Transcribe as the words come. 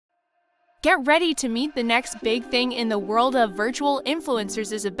Get ready to meet the next big thing in the world of virtual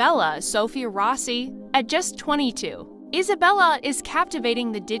influencers, Isabella Sofia Rossi. At just 22, Isabella is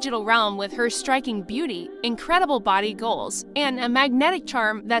captivating the digital realm with her striking beauty, incredible body goals, and a magnetic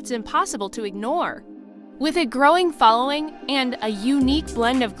charm that's impossible to ignore. With a growing following and a unique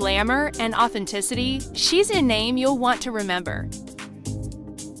blend of glamour and authenticity, she's a name you'll want to remember.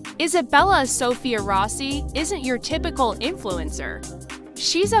 Isabella Sofia Rossi isn't your typical influencer.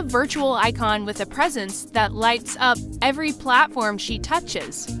 She's a virtual icon with a presence that lights up every platform she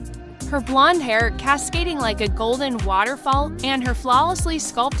touches. Her blonde hair cascading like a golden waterfall and her flawlessly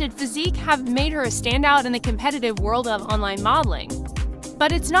sculpted physique have made her a standout in the competitive world of online modeling.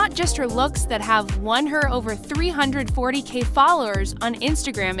 But it's not just her looks that have won her over 340,000 followers on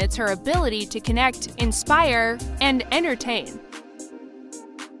Instagram, it's her ability to connect, inspire, and entertain.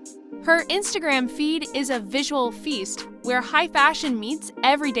 Her Instagram feed is a visual feast where high fashion meets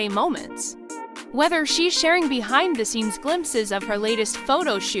everyday moments. Whether she's sharing behind-the-scenes glimpses of her latest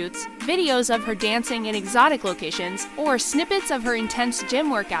photo shoots, videos of her dancing in exotic locations, or snippets of her intense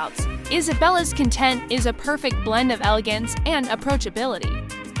gym workouts, Isabella's content is a perfect blend of elegance and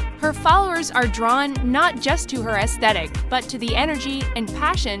approachability. Her followers are drawn not just to her aesthetic, but to the energy and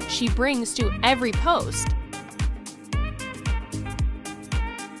passion she brings to every post.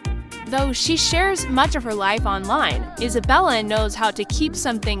 Though she shares much of her life online, Isabella knows how to keep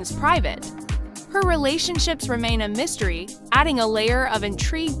some things private. Her relationships remain a mystery, adding a layer of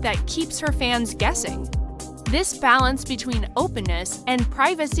intrigue that keeps her fans guessing. This balance between openness and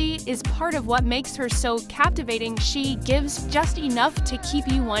privacy is part of what makes her so captivating. She gives just enough to keep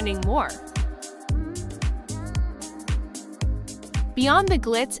you wanting more. Beyond the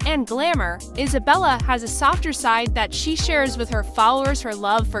glitz and glamour, Isabella has a softer side that she shares with her followers: her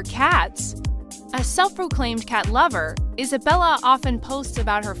love for cats. A self-proclaimed cat lover, Isabella often posts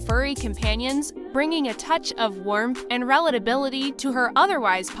about her furry companions, bringing a touch of warmth and relatability to her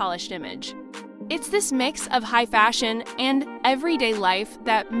otherwise polished image. It's this mix of high fashion and everyday life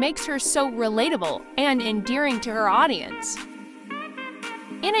that makes her so relatable and endearing to her audience.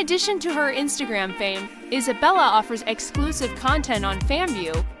 In addition to her Instagram fame, Isabella offers exclusive content on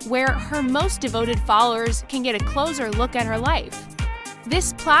FanView, where her most devoted followers can get a closer look at her life.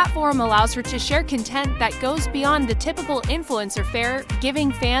 This platform allows her to share content that goes beyond the typical influencer fare,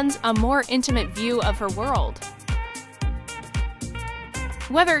 giving fans a more intimate view of her world.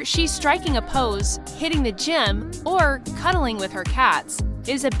 Whether she's striking a pose, hitting the gym, or cuddling with her cats,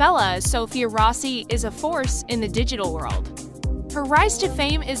 Isabella Sofia Rossi is a force in the digital world. Her rise to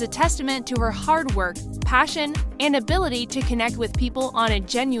fame is a testament to her hard work, passion, and ability to connect with people on a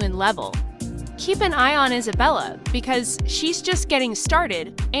genuine level. Keep an eye on Isabella, because she's just getting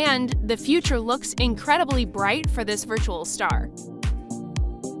started, and the future looks incredibly bright for this virtual star.